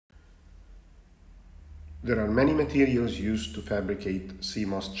There are many materials used to fabricate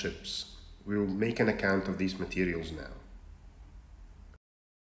Cmos chips. We will make an account of these materials now.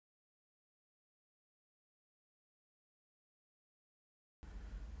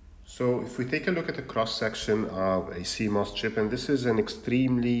 So if we take a look at a cross-section of a Cmos chip, and this is an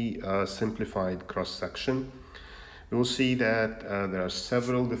extremely simplified cross-section, we will see that there are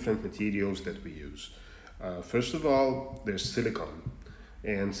several different materials that we use. First of all, there's silicon.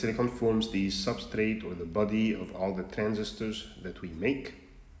 And silicon forms the substrate or the body of all the transistors that we make.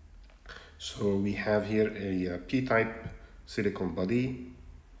 So we have here a p-type silicon body.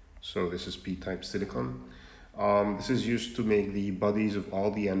 So this is p-type silicon. This is used to make the bodies of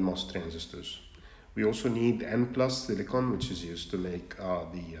all the NMOS transistors. We also need N+ silicon, which is used to make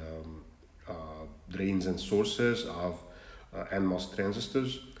the drains and sources of NMOS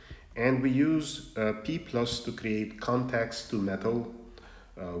transistors. And we use P+ to create contacts to metal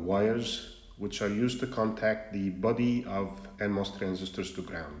wires, which are used to contact the body of NMOS transistors to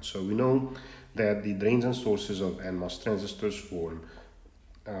ground. So we know that the drains and sources of NMOS transistors form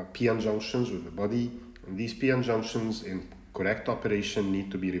p-n junctions with the body, and these p-n junctions in correct operation need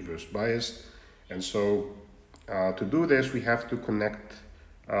to be reverse biased. And so to do this, we have to connect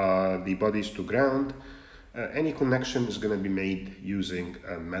the bodies to ground. Any connection is going to be made using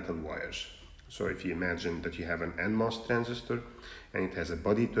metal wires. So if you imagine that you have an NMOS transistor and it has a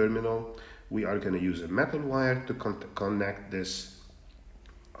body terminal, we are going to use a metal wire to connect this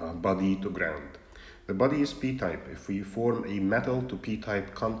body to ground. The body is p-type. If we form a metal to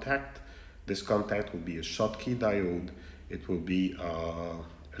p-type contact, this contact will be a Schottky diode. It will be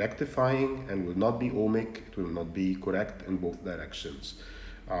rectifying and will not be ohmic. It will not be correct in both directions.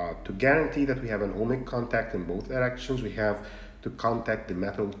 To guarantee that we have an ohmic contact in both directions, we have to contact the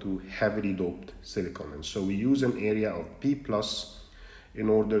metal to heavily doped silicon. And so we use an area of P+ in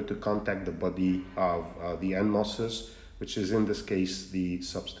order to contact the body of the NMOSes, which is in this case the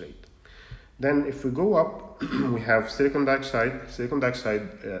substrate. Then if we go up, we have silicon dioxide. Silicon dioxide,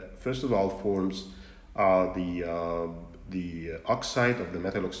 first of all, forms the oxide of the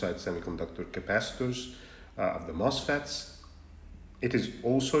metal oxide semiconductor capacitors of the MOSFETs. It is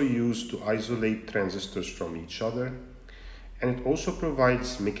also used to isolate transistors from each other. And it also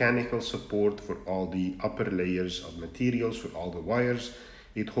provides mechanical support for all the upper layers of materials, for all the wires.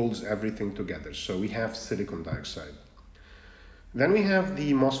 It holds everything together. So we have silicon dioxide. Then we have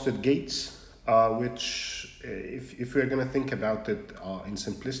the MOSFET gates, which, if we're going to think about it in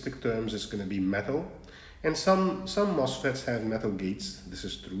simplistic terms, is going to be metal. And some MOSFETs have metal gates. This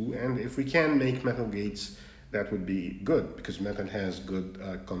is true. And if we can make metal gates, that would be good, because metal has good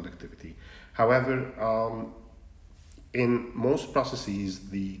conductivity. However, in most processes,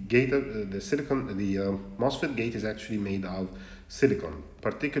 the MOSFET gate is actually made of silicon,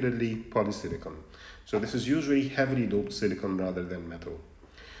 particularly polysilicon. So this is usually heavily doped silicon rather than metal.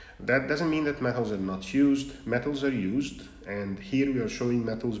 That doesn't mean that metals are not used. Metals are used, and here we are showing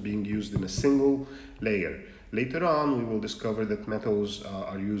metals being used in a single layer. Later on, we will discover that metals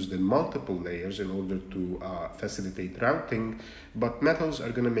are used in multiple layers in order to facilitate routing, but metals are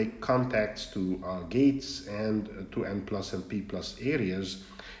going to make contacts to gates and to N+ and P+ areas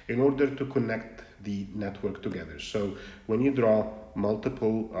in order to connect the network together. So when you draw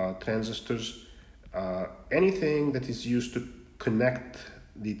multiple transistors, anything that is used to connect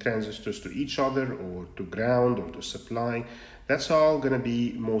the transistors to each other or to ground or to supply, that's all going to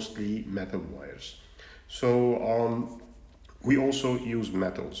be mostly metal wires. So we also use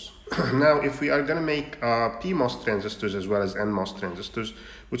metals. Now, if we are going to make PMOS transistors as well as NMOS transistors,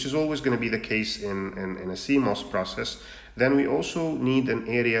 which is always going to be the case in a CMOS process, then we also need an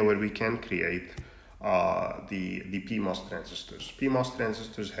area where we can create the PMOS transistors. PMOS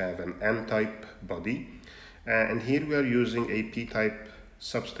transistors have an N-type body, and here we are using a P-type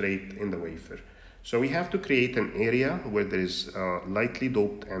substrate in the wafer. So we have to create an area where there is lightly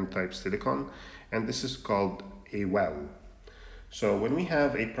doped N-type silicon, and this is called a well. So when we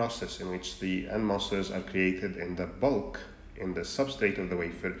have a process in which the NMOSes are created in the bulk, in the substrate of the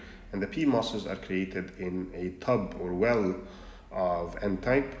wafer, and the PMOSes are created in a tub or well of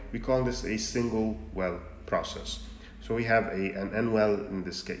N-type, we call this a single well process. So we have an N-well in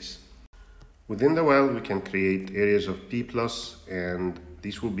this case. Within the well, we can create areas of P+, and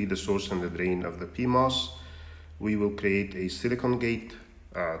these will be the source and the drain of the PMOS. We will create a silicon gate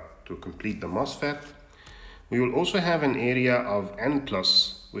to complete the MOSFET. We will also have an area of N+,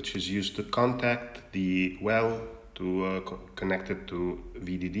 which is used to contact the well to connect it to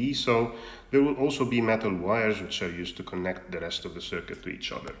VDD. So there will also be metal wires which are used to connect the rest of the circuit to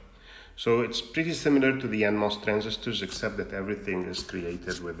each other. So it's pretty similar to the NMOS transistors, except that everything is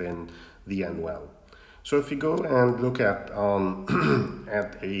created within the N well. So if you go and look at an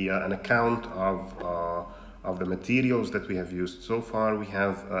account of the materials that we have used so far, we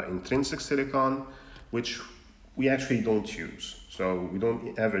have intrinsic silicon, which we actually don't use. So we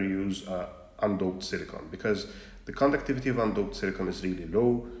don't ever use undoped silicon because the conductivity of undoped silicon is really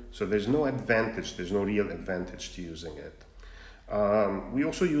low. So there's no advantage, there's no real advantage to using it. We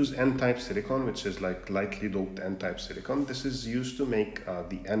also use N-type silicon, which is like lightly doped N-type silicon. This is used to make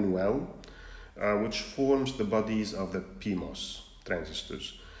the N-well, which forms the bodies of the Cmos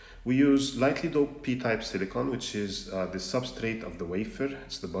transistors. We use lightly doped P-type silicon, which is the substrate of the wafer.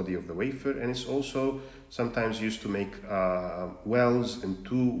 It's the body of the wafer, and it's also sometimes used to make wells in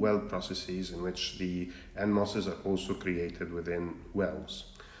two well processes in which the NMOSs are also created within wells.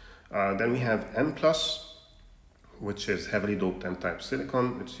 Then we have N+, which is heavily doped N-type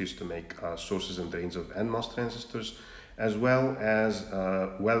silicon. It's used to make sources and drains of NMOS transistors, as well as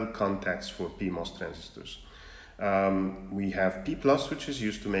well contacts for PMOS transistors. We have P+, which is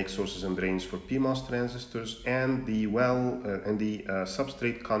used to make sources and drains for PMOS transistors, and the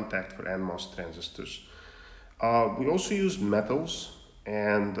substrate contact for NMOS transistors. We also use metals,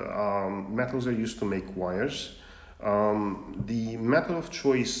 and metals are used to make wires. The metal of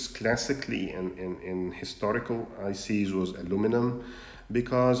choice classically in historical ICs was aluminum,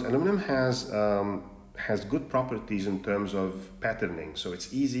 because aluminum has good properties in terms of patterning. So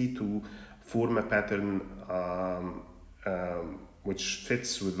it's easy to form a pattern which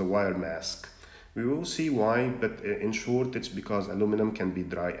fits with the wire mask. We will see why, but in short, it's because aluminum can be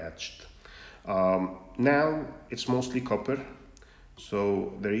dry etched. Now it's mostly copper.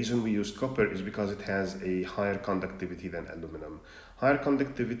 So the reason we use copper is because it has a higher conductivity than aluminum. Higher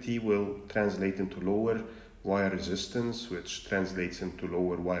conductivity will translate into lower wire resistance, which translates into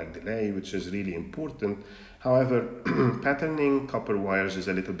lower wire delay, which is really important. However, patterning copper wires is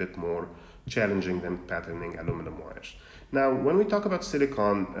a little bit more challenging than patterning aluminum wires. Now, when we talk about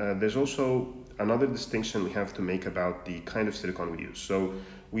silicon, there's also another distinction we have to make about the kind of silicon we use. So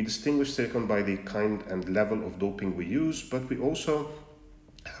we distinguish silicon by the kind and level of doping we use, but we also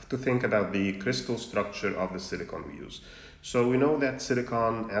have to think about the crystal structure of the silicon we use. So we know that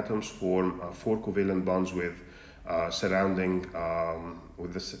silicon atoms form 4 covalent bonds with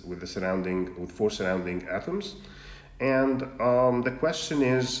four surrounding atoms. And the question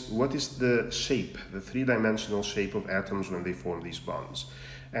is, what is the shape, the three-dimensional shape of atoms when they form these bonds?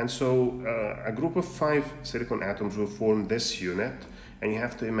 And so a group of 5 silicon atoms will form this unit, and you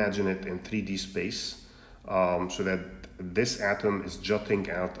have to imagine it in 3D space, so that this atom is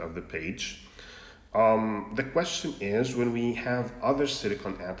jutting out of the page. The question is, when we have other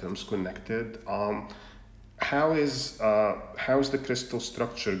silicon atoms connected, how is the crystal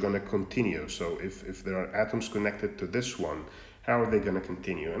structure going to continue? So if there are atoms connected to this one, how are they going to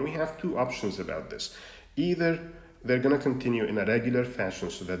continue? And we have 2 options about this. Either they're going to continue in a regular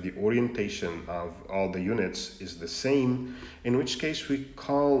fashion so that the orientation of all the units is the same, in which case we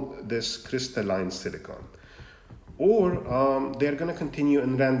call this crystalline silicon. Or they're going to continue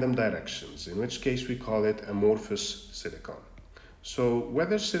in random directions, in which case we call it amorphous silicon. So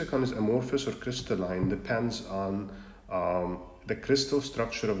whether silicon is amorphous or crystalline depends on the crystal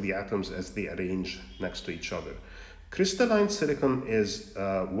structure of the atoms as they arrange next to each other. Crystalline silicon is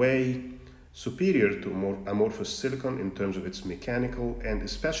way superior to amorphous silicon in terms of its mechanical and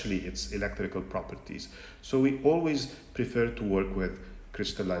especially its electrical properties. So we always prefer to work with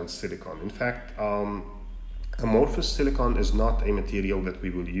crystalline silicon. In fact, amorphous silicon is not a material that we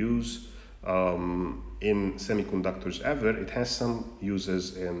will use in semiconductors ever. It has some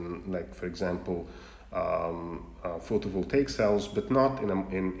uses in, like, for example, photovoltaic cells, but not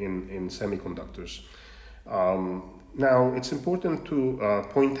in semiconductors. Now, it's important to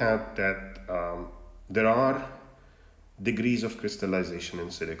point out that there are degrees of crystallization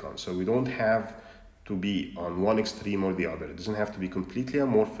in silicon. So we don't have to be on one extreme or the other. It doesn't have to be completely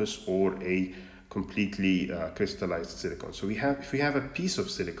amorphous or a completely crystallized silicon. So if we have a piece of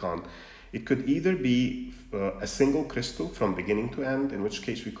silicon, it could either be a single crystal from beginning to end, in which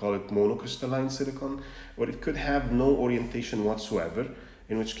case we call it monocrystalline silicon, or it could have no orientation whatsoever,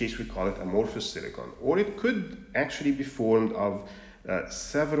 in which case we call it amorphous silicon. Or it could actually be formed of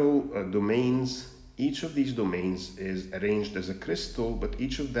several domains. Each of these domains is arranged as a crystal, but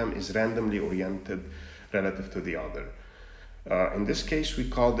each of them is randomly oriented relative to the other. In this case, we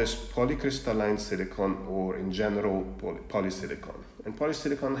call this polycrystalline silicon, or in general, polysilicon. And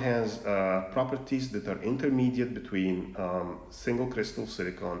polysilicon has properties that are intermediate between single crystal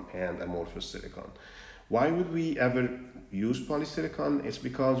silicon and amorphous silicon. Why would we ever use polysilicon? It's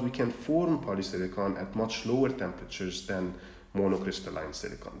because we can form polysilicon at much lower temperatures than monocrystalline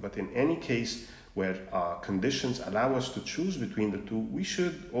silicon. But in any case where conditions allow us to choose between the two, we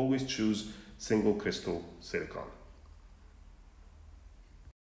should always choose single crystal silicon.